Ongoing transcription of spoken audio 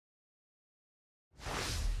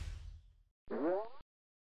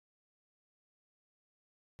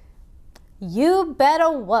You bet a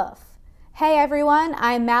woof. Hey everyone,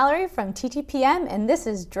 I'm Mallory from TTPM and this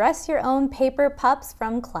is Dress Your Own Paper Pups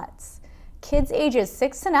from Klutz. Kids ages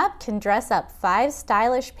 6 and up can dress up 5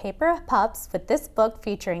 stylish paper pups with this book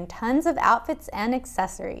featuring tons of outfits and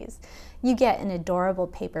accessories. You get an adorable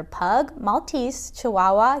paper pug, Maltese,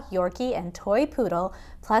 Chihuahua, Yorkie, and Toy Poodle,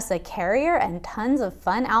 plus a carrier and tons of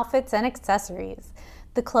fun outfits and accessories.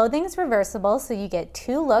 The clothing is reversible, so you get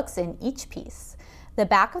 2 looks in each piece. The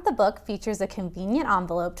back of the book features a convenient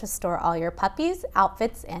envelope to store all your puppies,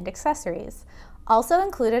 outfits, and accessories. Also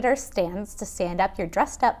included are stands to stand up your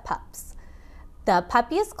dressed up pups. The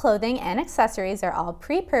puppies' clothing and accessories are all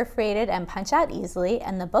pre-perforated and punch out easily,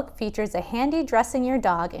 and the book features a handy dressing your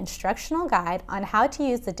dog instructional guide on how to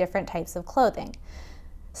use the different types of clothing.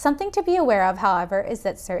 Something to be aware of, however, is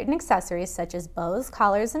that certain accessories such as bows,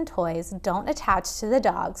 collars, and toys don't attach to the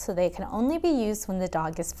dog, so they can only be used when the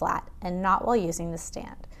dog is flat and not while using the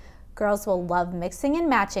stand. Girls will love mixing and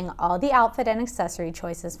matching all the outfit and accessory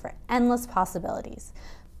choices for endless possibilities.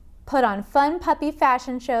 Put on fun puppy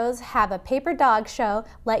fashion shows, have a paper dog show,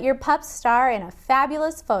 let your pups star in a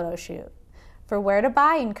fabulous photo shoot. For where to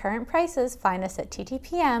buy and current prices, find us at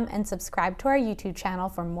TTPM and subscribe to our YouTube channel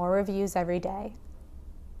for more reviews every day.